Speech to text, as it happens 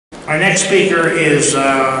Our next speaker is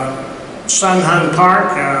Sun Hun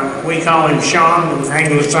Park. We call him Sean. We've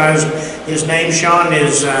anglicized his name. Sean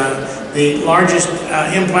is the largest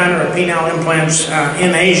implanter of penile implants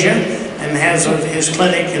in Asia, and has his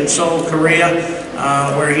clinic in Seoul, Korea,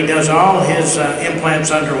 where he does all his implants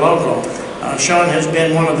under local. Sean has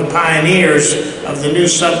been one of the pioneers of the new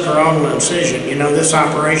subcoronal incision. You know, this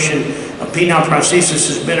operation of penile prosthesis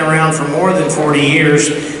has been around for more than 40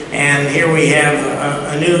 years, and here we have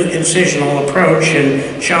a new incisional approach,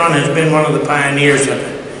 and Sean has been one of the pioneers of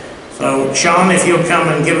it. So, Sean, if you'll come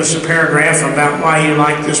and give us a paragraph about why you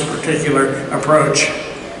like this particular approach.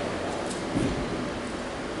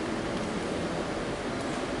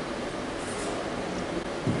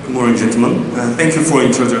 Good morning, gentlemen. Thank you for the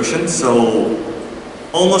introduction. So,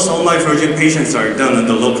 almost all my virgin patients are done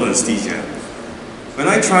under local anesthesia. When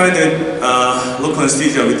I tried local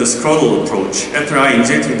anesthesia with the scrotal approach, after I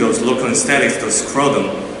injected those local anesthetics to the scrotum,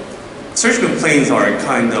 surgical planes are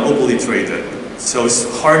kind of obliterated. So it's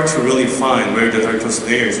hard to really find where the diarrheal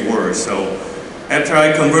layers were. So after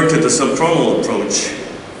I converted the subcoronal approach,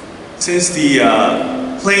 since the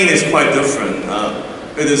plane is quite different,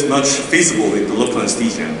 it is much feasible with the local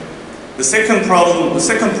anesthesia. The second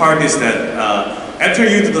part is that after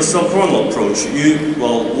you do the subcoronal approach,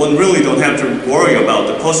 one really don't have to worry about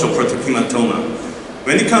the postoperative hematoma.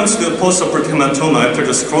 When it comes to the postoperative hematoma after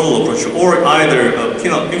the scrotal approach, or either a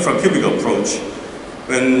infrapubic approach,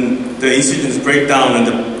 when the incisions break down and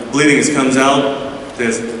the bleeding comes out,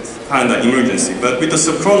 there's kind of emergency. But with the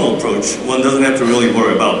subcoronal approach, one doesn't have to really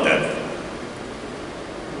worry about that.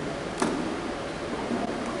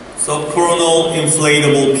 Subcoronal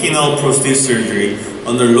inflatable penile prosthesis surgery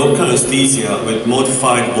under local anesthesia with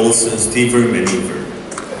modified Wilson's Deaver maneuver.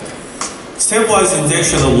 Stepwise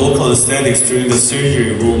injection of local anesthetics during the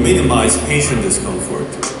surgery will minimize patient discomfort.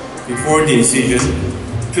 Before the incision,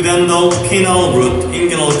 pudendal penile root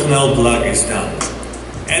inguinal canal block is done.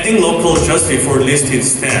 Adding local just before listed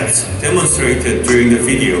steps demonstrated during the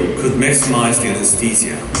video could maximize the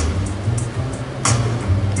anesthesia.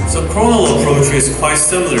 Subcoronal approach is quite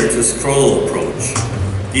similar to scrotal approach.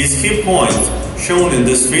 These key points shown in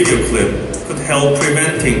this video clip could help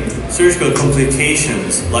preventing surgical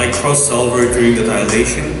complications like crossover during the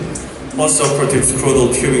dilation, postoperative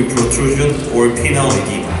scrotal tubing protrusion, or penile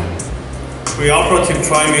edema. Preoperative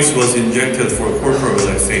trimix was injected for corporal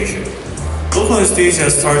relaxation. Local anesthesia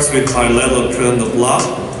starts with bilateral pudendal block,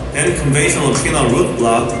 then conventional penile root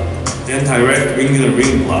block, then direct inguinal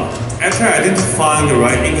ring block. After identifying the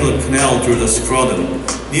right inguinal canal through the scrotum,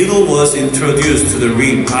 needle was introduced to the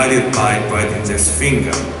ring guided by right index finger.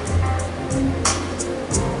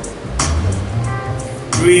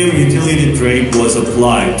 3M utility drape was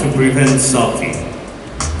applied to prevent sucking.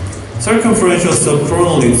 Circumferential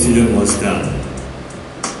subcoronal incision was done.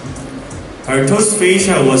 Diarrheal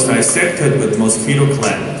fascia was dissected with mosquito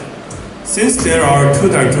clamp. Since there are two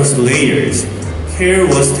diarrheal layers, care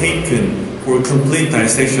was taken for complete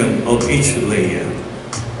dissection of each layer.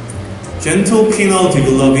 Gentle penile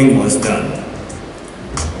degloving was done.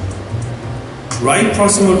 Right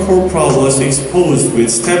proximal corpora was exposed with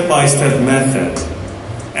step-by-step method.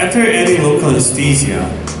 After adding local anesthesia,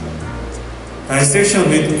 dissection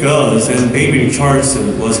with gauze and baby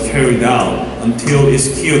Richardson was carried out until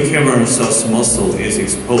ischiocavernous muscle is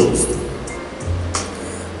exposed.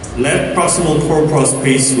 Left proximal corporal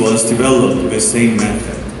space was developed with same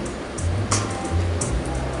method.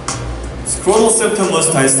 Scrotal septum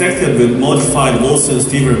was dissected with modified Wilson's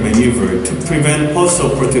Deaver maneuver to prevent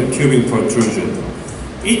postoperative tubing protrusion.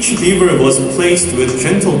 Each lever was placed with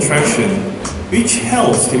gentle traction, which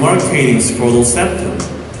helps demarcating scrotal septum.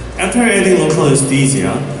 After adding local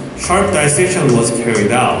anesthesia, sharp dissection was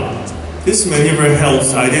carried out. This maneuver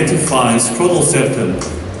helps identify scrotal septum,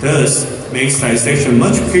 thus makes dissection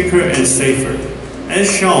much quicker and safer. As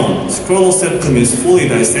shown, scrotal septum is fully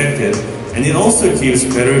dissected, and it also gives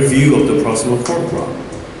better view of the proximal corpora.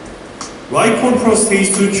 Right corporal stage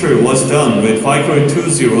suture was done with Vicor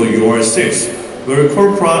 20 UR6, where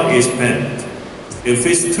corpora is bent. If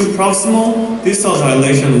it's too proximal, distal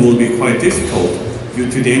dilation will be quite difficult due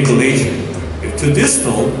to the angulation. If too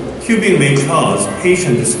distal, tubing may cause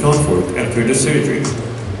patient discomfort after the surgery.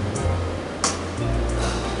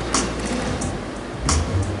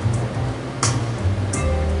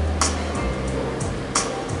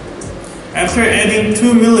 After adding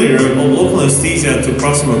 2 ml of local anesthesia to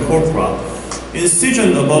proximal corpora,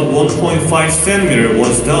 incision about 1.5 cm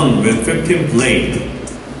was done with 15 blade.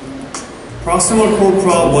 Proximal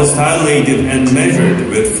corpora was dilated and measured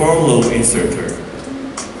with furlough inserter.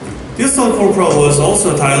 Distal corpora was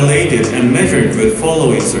also dilated and measured with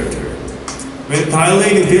follow inserter. When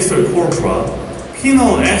dilating distal corpora,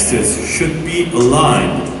 penile axis should be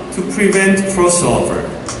aligned to prevent crossover.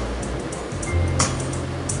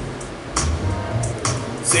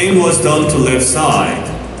 Same was done to left side,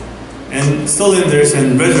 and cylinders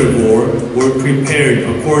and reservoir were prepared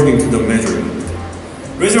according to the measurement.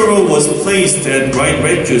 Reservoir was placed at right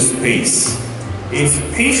radius space. If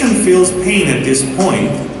patient feels pain at this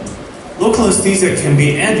point, local anesthesia can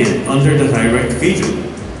be added under the direct vision,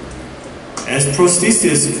 as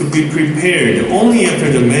prosthesis could be prepared only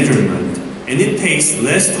after the measurement, and it takes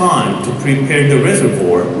less time to prepare the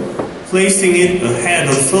reservoir. Placing it ahead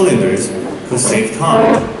of cylinders could save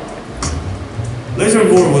time.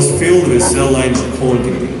 Reservoir was filled with cell line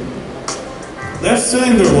accordingly. Left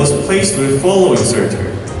cylinder was placed with follow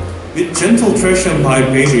inserter. With gentle traction by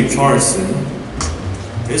Bailey Charlson,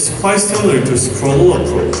 it's quite similar to scroll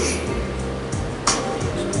approach.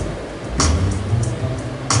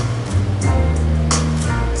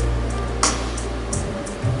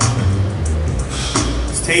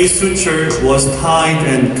 Stay suture was tied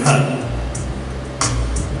and cut.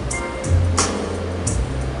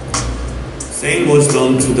 Same was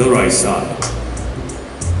done to the right side.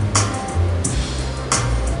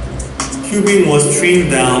 Tubing was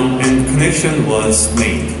trimmed down and connection was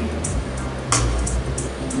made.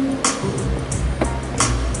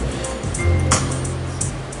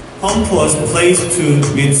 Pump was placed to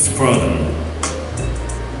mid-scrotum.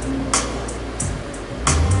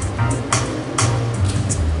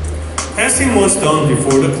 Testing was done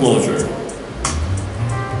before the closure.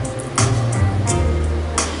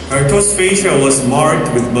 Tartos fascia was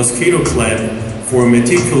marked with mosquito clad for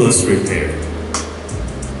meticulous repair.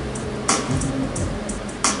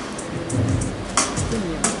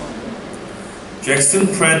 Jackson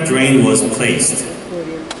Pratt drain was placed.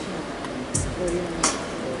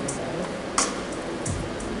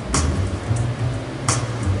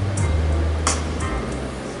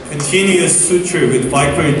 Continuous suture with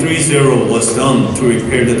 5.30 was done to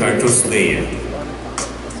repair the tartos layer.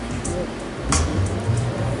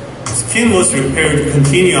 Skin was repaired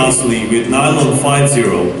continuously with nylon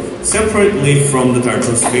 50 separately from the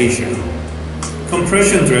tartos fascia.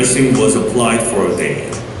 Compression dressing was applied for a day.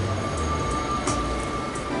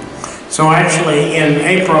 So actually, in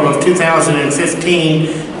April of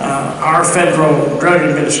 2015, our Federal Drug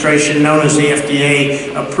Administration, known as the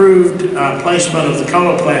FDA, approved placement of the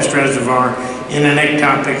coloplast reservoir in an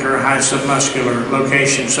ectopic or high submuscular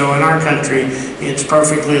location. So in our country, it's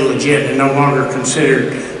perfectly legit and no longer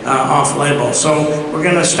considered off-label. So we're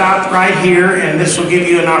going to stop right here, and this will give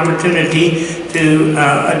you an opportunity to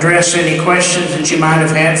address any questions that you might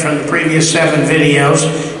have had from the previous 7 videos.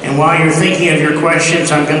 And while you're thinking of your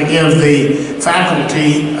questions, I'm going to give the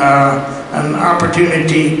faculty an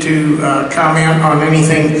opportunity to comment on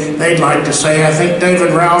anything they'd like to say. I think,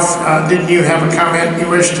 David Ralph, didn't you have a comment you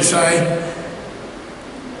wish to say?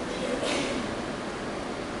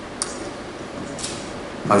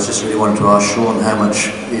 I was just really wanting to ask Sean how much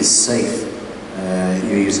is safe.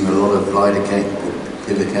 You're using a lot of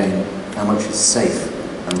lidocaine. How much is safe,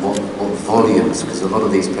 and what volumes? Because a lot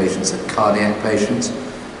of these patients are cardiac patients.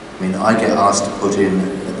 I mean, I get asked to put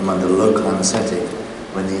them under local anaesthetic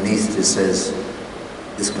when the anaesthetist says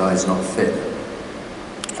this guy's not fit,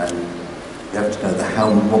 and you have to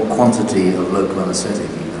know what quantity of local anaesthetic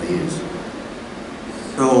you're going to use.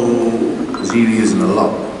 So, because you're using a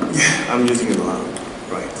lot. Yeah, I'm using a lot.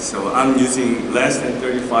 Right, so I'm using less than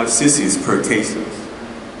 35 cc's per cases.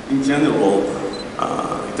 In general,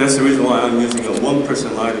 that's the reason why I'm using a 1%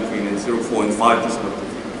 lidocaine and 0.5% of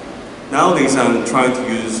bupivacaine. Nowadays, I'm trying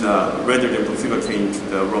to use rather than bupivacaine to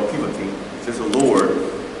the ropivacaine,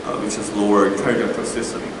 which is lower cardiac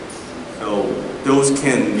toxicity. So those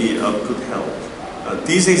can be of good help.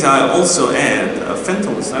 These days, I also add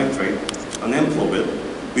phenol citrate, an Amplovit,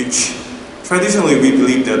 which traditionally, we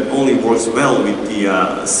believe that only works well with the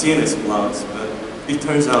CNS blocks, but it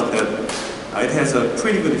turns out that it has a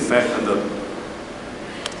pretty good effect on the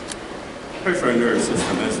peripheral nervous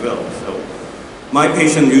system as well. So my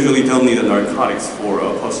patient usually don't need the narcotics for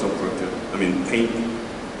post-operative, pain.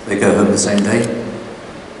 They go home the same day?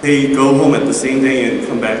 They go home at the same day and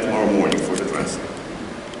come back tomorrow morning for the dressing.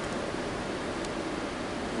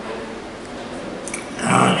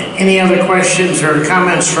 Any other questions or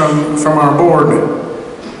comments from our board?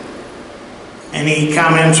 Any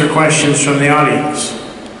comments or questions from the audience?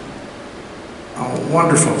 Oh,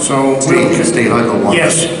 wonderful. So Steve, I got one.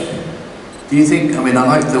 Yes. Do you think, I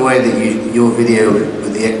like the way that your video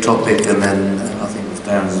with the ectopic, and then I think it was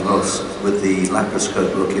Darren's as well, with the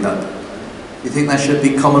laparoscope looking up. Do you think that should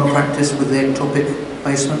be common practice with the ectopic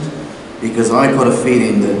placement? because I've got a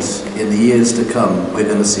feeling that in the years to come we're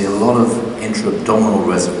going to see a lot of intra-abdominal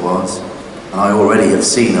reservoirs, and I already have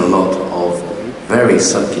seen a lot of very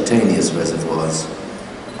subcutaneous reservoirs,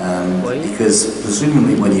 because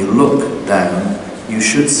presumably when you look down you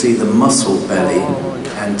should see the muscle belly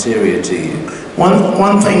anterior to you.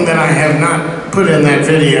 One thing that I have not put in that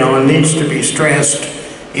video and needs to be stressed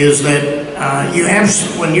is that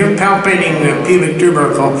when you're palpating the pubic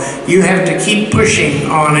tubercle, you have to keep pushing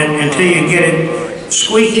on it until you get it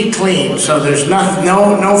squeaky clean. So there's no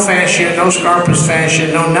fascia, no scarpus fascia,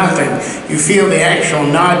 no nothing. You feel the actual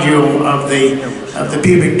nodule of the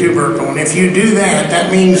pubic tubercle, and if you do that,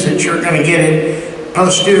 that means that you're going to get it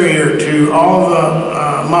posterior to all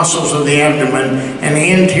the muscles of the abdomen and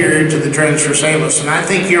anterior to the transverse salus. And I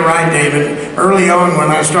think you're right, David. Early on when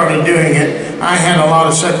I started doing it, I had a lot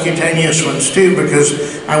of subcutaneous ones too,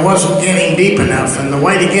 because I wasn't getting deep enough. And the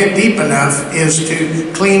way to get deep enough is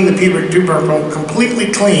to clean the pubic tubercle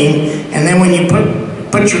completely clean, and then when you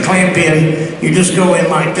put your clamp in, you just go in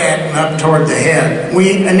like that and up toward the head.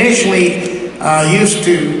 We initially used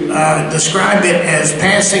to describe it as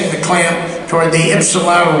passing the clamp toward the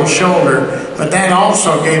ipsilateral shoulder, but that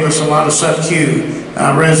also gave us a lot of sub-Q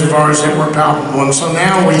reservoirs that were palpable. And so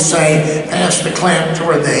now we say pass the clamp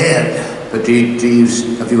toward the head. But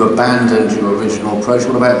have you abandoned your original approach?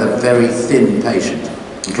 What about the very thin patient?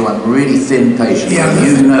 I'm talking about really thin patient. Yeah,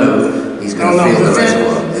 you know he's going to feel the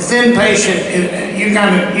reservoir. The thin patient, you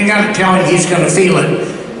got to tell him he's going to feel it.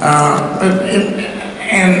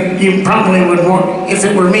 And you probably would want, if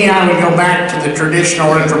it were me, I would go back to the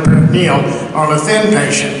traditional intraperitoneal on a thin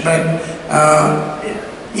patient. But,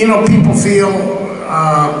 you know, people feel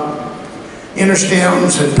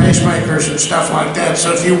interstems and pacemakers and stuff like that.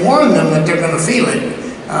 So if you warn them that they're going to feel it,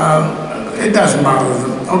 it doesn't bother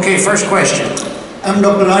them. Okay, first question. I'm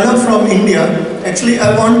Dr. Rana from India. Actually,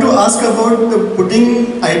 I want to ask about the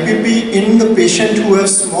putting IPP in the patient who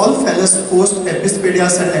has small phallus post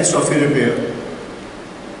epispadias and extrophy repair.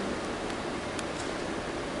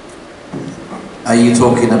 Are you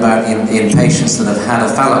talking about in patients that have had a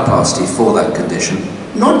phalloplasty for that condition?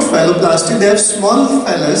 Not phalloplasty, they have small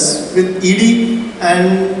phallus with ED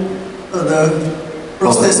and the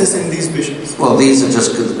prosthesis in these patients. Well, these are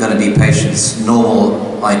just going to be patients,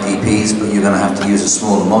 normal IPPs, but you're going to have to use a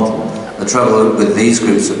smaller model. The trouble with these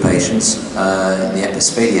groups of patients, the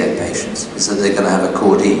epispadiac patients, is that they're going to have a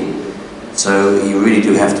cord E. So you really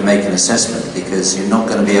do have to make an assessment, because you're not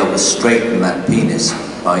going to be able to straighten that penis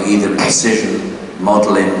by either incision,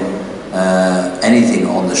 modeling, anything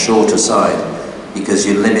on the shorter side, because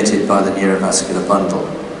you're limited by the neurovascular bundle.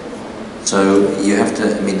 So you have to,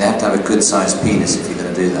 they have to have a good sized penis if you're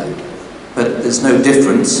going to do that. But there's no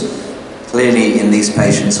difference. Clearly in these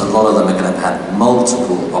patients, a lot of them are going to have had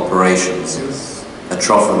multiple operations,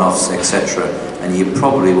 atrophinovs, etc. And you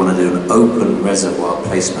probably want to do an open reservoir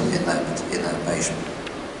placement in that patient.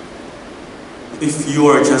 If you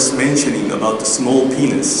are just mentioning about the small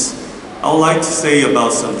penis, I would like to say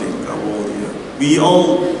about something. We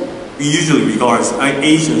usually regard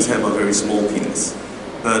Asians have a very small penis,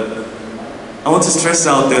 but I want to stress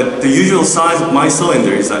out that the usual size of my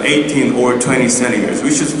cylinder is 18 or 20 centimeters,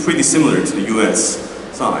 which is pretty similar to the US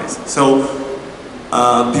size. So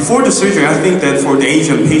before the surgery, I think that for the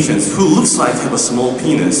Asian patients who looks like have a small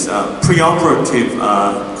penis, preoperative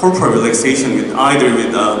corporal relaxation with either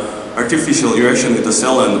with artificial erection with the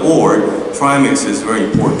saline or trimix is very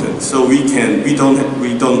important. So we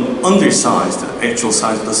don't undersize the actual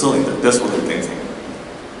size of the cylinder. That's what I'm thinking.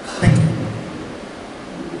 Thank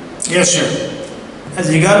you. Yes, sir. As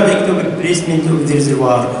regards the ectopic placement of the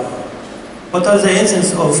reservoir, what are the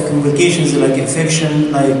incidence of complications like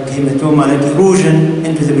infection, like hematoma, like erosion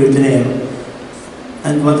into the peritoneum?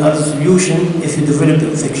 And what are the solutions if you develop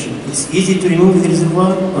infection? It's easy to remove the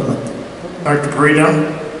reservoir or not? Dr.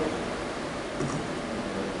 Perito?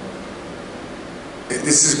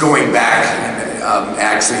 This is going back and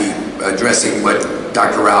actually addressing what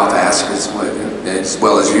Dr. Ralph asked as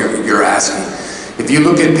well as you're asking. If you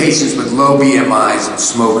look at patients with low BMIs and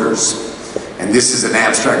smokers, and this is an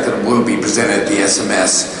abstract that will be presented at the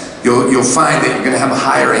SMS, you'll find that you're going to have a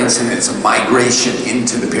higher incidence of migration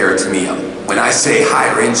into the peritoneum. When I say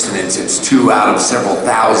higher incidence, it's 2 out of several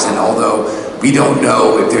thousand, although we don't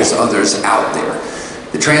know if there's others out there.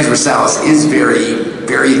 The transversalis is very,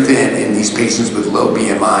 very thin in these patients with low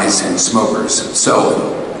BMIs and smokers.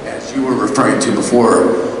 So, as you were referring to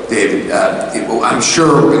before, David, I'm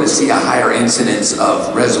sure we're going to see a higher incidence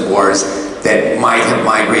of reservoirs that might have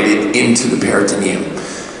migrated into the peritoneum.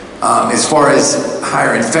 As far as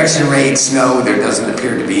higher infection rates, no, there doesn't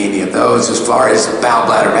appear to be any of those. As far as bowel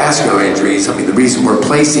bladder vascular injuries, the reason we're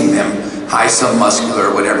placing them high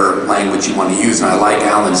submuscular, whatever language you want to use, and I like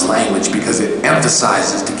Alan's language because it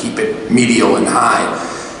emphasizes to keep it medial and high.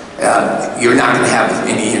 You're not going to have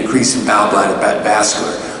any increase in bowel bladder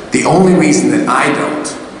vascular. The only reason that I don't,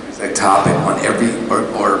 ectopic on every,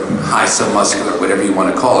 or high submuscular, whatever you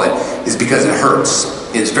want to call it, is because it hurts.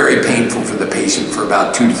 It's very painful for the patient for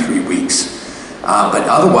about 2 to 3 weeks. But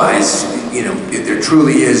otherwise, you know, there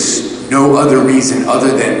truly is no other reason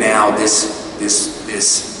other than now this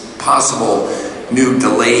possible new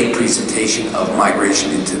delayed presentation of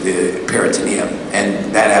migration into the peritoneum,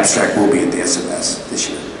 and that abstract will be at the SMS this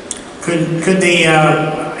year. Could the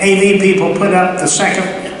AV people put up the second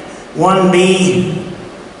 1B?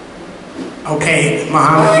 Okay,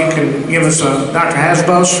 Mohammed, you can give us Dr.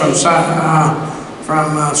 Hasbos from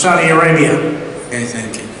Saudi Arabia. Okay,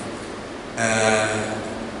 thank you.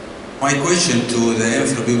 My question to the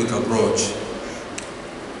infrapubic approach: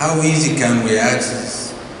 how easy can we access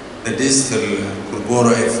the distal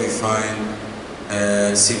corpora if we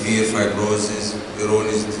find severe fibrosis,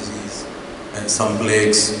 Peyronie's disease, and some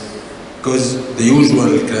plaques? Because the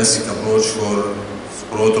usual classic approach for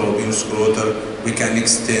scrotal or penoscrotal, we can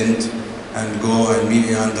extend and go, and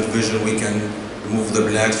maybe under vision we can remove the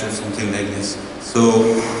plaques or something like this. So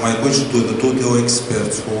my question to the two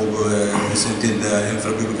experts who presented the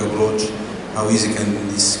infrapubic approach: how easy can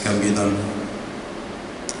this be done?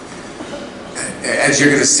 As you're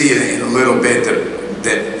going to see in a little bit,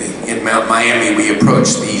 that in Miami we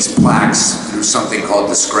approach these plaques through something called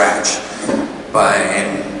the scratch.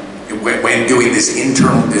 And when doing this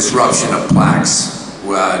internal disruption of plaques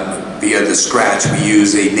via the scratch, we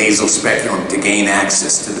use a nasal speculum to gain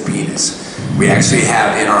access to the penis. We actually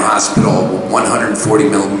have in our hospital 140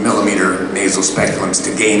 millimeter nasal speculums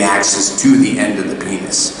to gain access to the end of the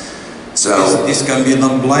penis. So this can be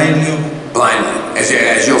done blindly? Blindly,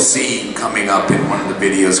 as you'll see coming up in one of the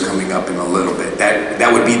videos coming up in a little bit.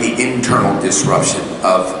 That would be the internal disruption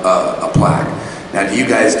of a plaque. Now, do you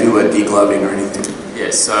guys do a degloving or anything?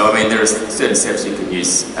 Yes, so I mean there are certain steps you can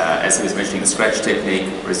use. As he was mentioning, the scratch technique.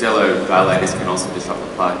 Rosello dilators can also disrupt the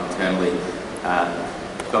plaque internally.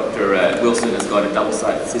 Dr. Wilson has got a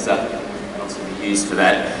double-sided scissor that can also be used for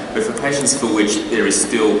that. But for patients for which there is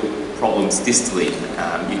still problems distally,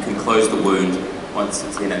 you can close the wound once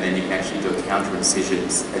it's in, and then you can actually do a counter incision,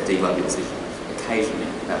 a deglove incision, occasionally.